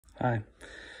Hi.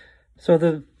 So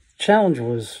the challenge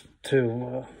was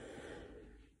to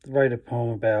write a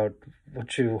poem about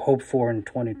what you hope for in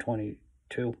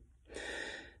 2022.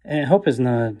 And hope is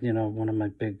not, one of my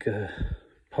big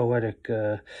poetic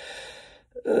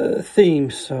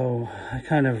themes. So I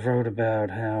kind of wrote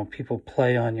about how people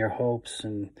play on your hopes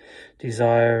and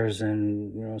desires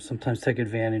and, sometimes take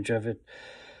advantage of it.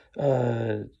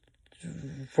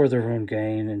 For their own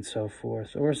gain and so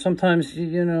forth, or sometimes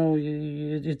you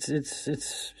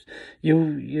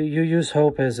use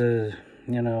hope as a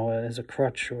as a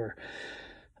crutch, or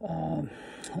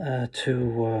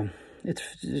it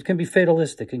can be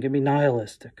fatalistic, it can be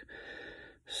nihilistic.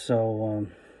 So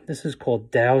this is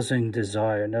called dowsing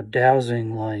desire. Now,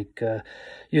 dowsing, like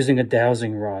using a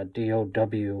dowsing rod,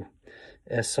 DOWSING.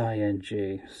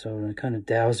 So kind of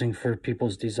dowsing for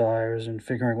people's desires and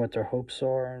figuring what their hopes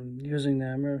are and using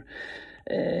them.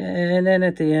 And then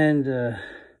at the end,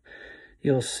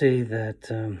 you'll see that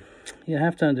you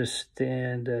have to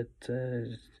understand that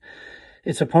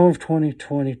it's a poem of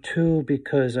 2022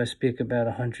 because I speak about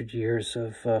 100 years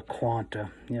of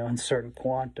quanta, uncertain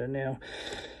quanta. Now,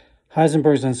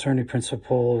 Heisenberg's uncertainty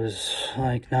principle is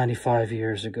like 95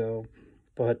 years ago,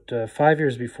 but 5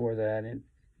 years before that, in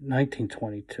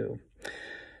 1922,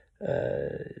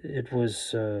 it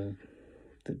was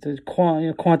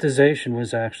quantization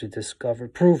was actually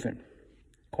discovered, proven.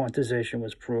 Quantization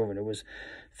was proven. It was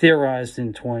theorized in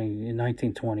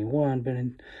 1921, but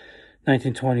in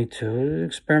 1922, an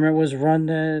experiment was run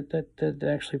that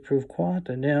actually proved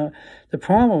quanta. Now, the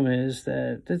problem is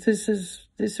that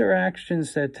these are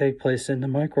actions that take place in the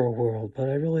micro world, but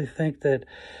I really think that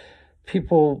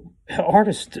people,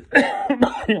 artists,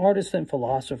 artists and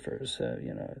philosophers,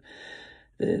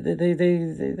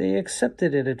 they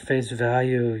accepted it at face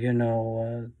value.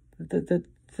 The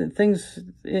things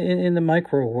in the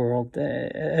micro world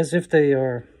as if they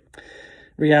are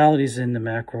realities in the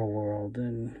macro world,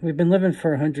 and we've been living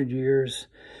for 100 years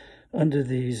under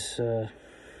these, to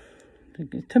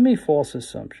me, false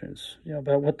assumptions,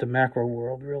 about what the macro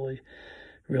world really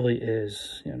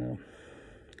is.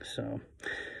 So.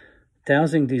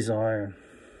 Dowsing desire.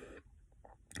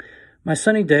 My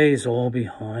sunny days all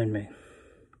behind me.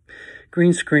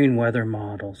 Green screen weather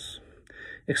models.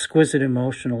 Exquisite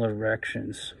emotional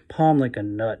erections. Palm like a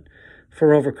nut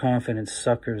for overconfident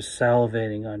suckers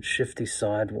salivating on shifty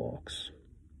sidewalks.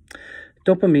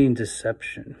 Dopamine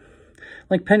deception.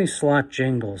 Like penny slot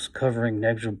jingles covering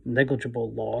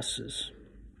negligible losses.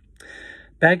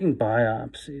 Bagging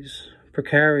biopsies.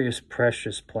 Precarious,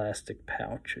 precious plastic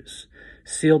pouches,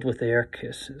 sealed with air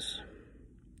kisses.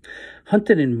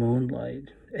 Hunted in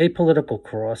moonlight, apolitical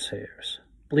crosshairs,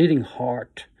 bleeding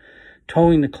heart,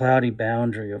 towing the cloudy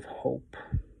boundary of hope.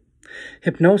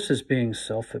 Hypnosis being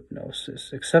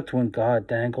self-hypnosis, except when God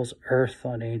dangles earth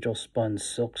on angel-spun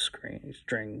silk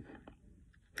string.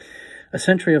 A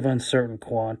century of uncertain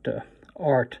quanta,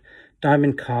 art,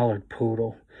 diamond-collared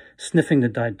poodle, sniffing the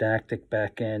didactic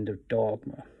back end of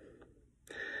dogma.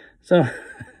 So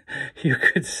you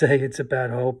could say it's about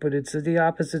hope, but it's the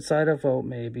opposite side of hope,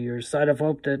 maybe, or side of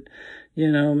hope that,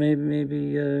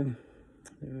 maybe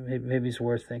it's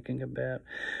worth thinking about.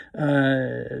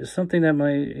 Something that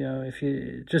might, if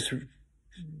you just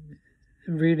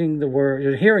reading the word,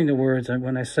 or hearing the words,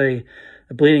 when I say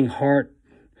a bleeding heart,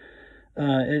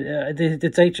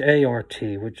 it's HART,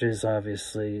 which is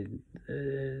obviously,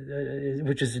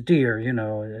 which is a deer,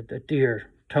 a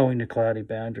deer towing the cloudy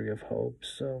boundary of hope.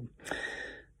 So,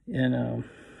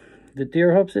 the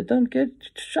deer hopes it doesn't get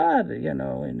shot,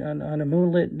 on a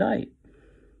moonlit night.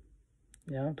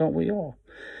 Don't we all?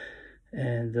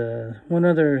 And one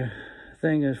other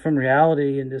thing is from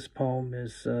reality in this poem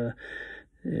is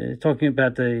talking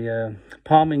about the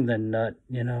palming the nut.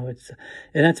 And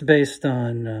that's based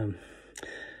on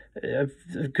a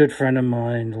good friend of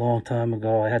mine a long time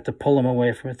ago. I had to pull him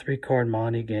away from a 3-card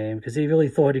Monte game because he really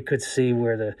thought he could see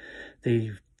where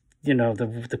the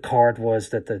card was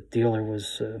that the dealer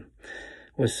was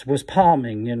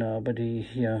palming, but they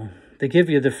give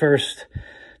you the first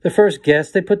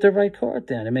guess, they put the right card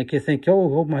down and make you think,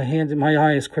 oh, my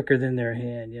eye is quicker than their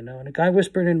hand, and a guy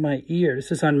whispered in my ear.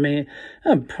 This is on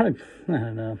probably, I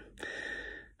don't know,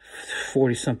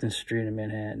 40-something street in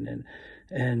Manhattan,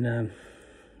 and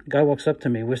guy walks up to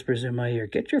me, whispers in my ear,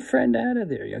 get your friend out of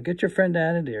there. Get your friend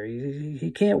out of there.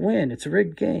 He can't win. It's a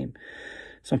rigged game.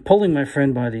 So I'm pulling my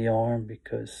friend by the arm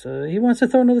because he wants to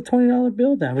throw another $20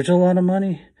 bill down, which is a lot of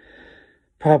money.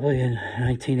 Probably in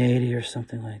 1980 or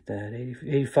something like that,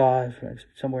 85,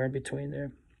 somewhere in between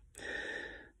there.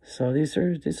 So this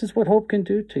is what hope can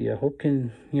do to you. Hope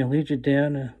can, lead you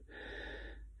down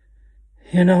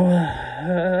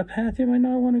a path you might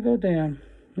not want to go down.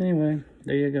 Anyway,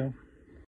 there you go.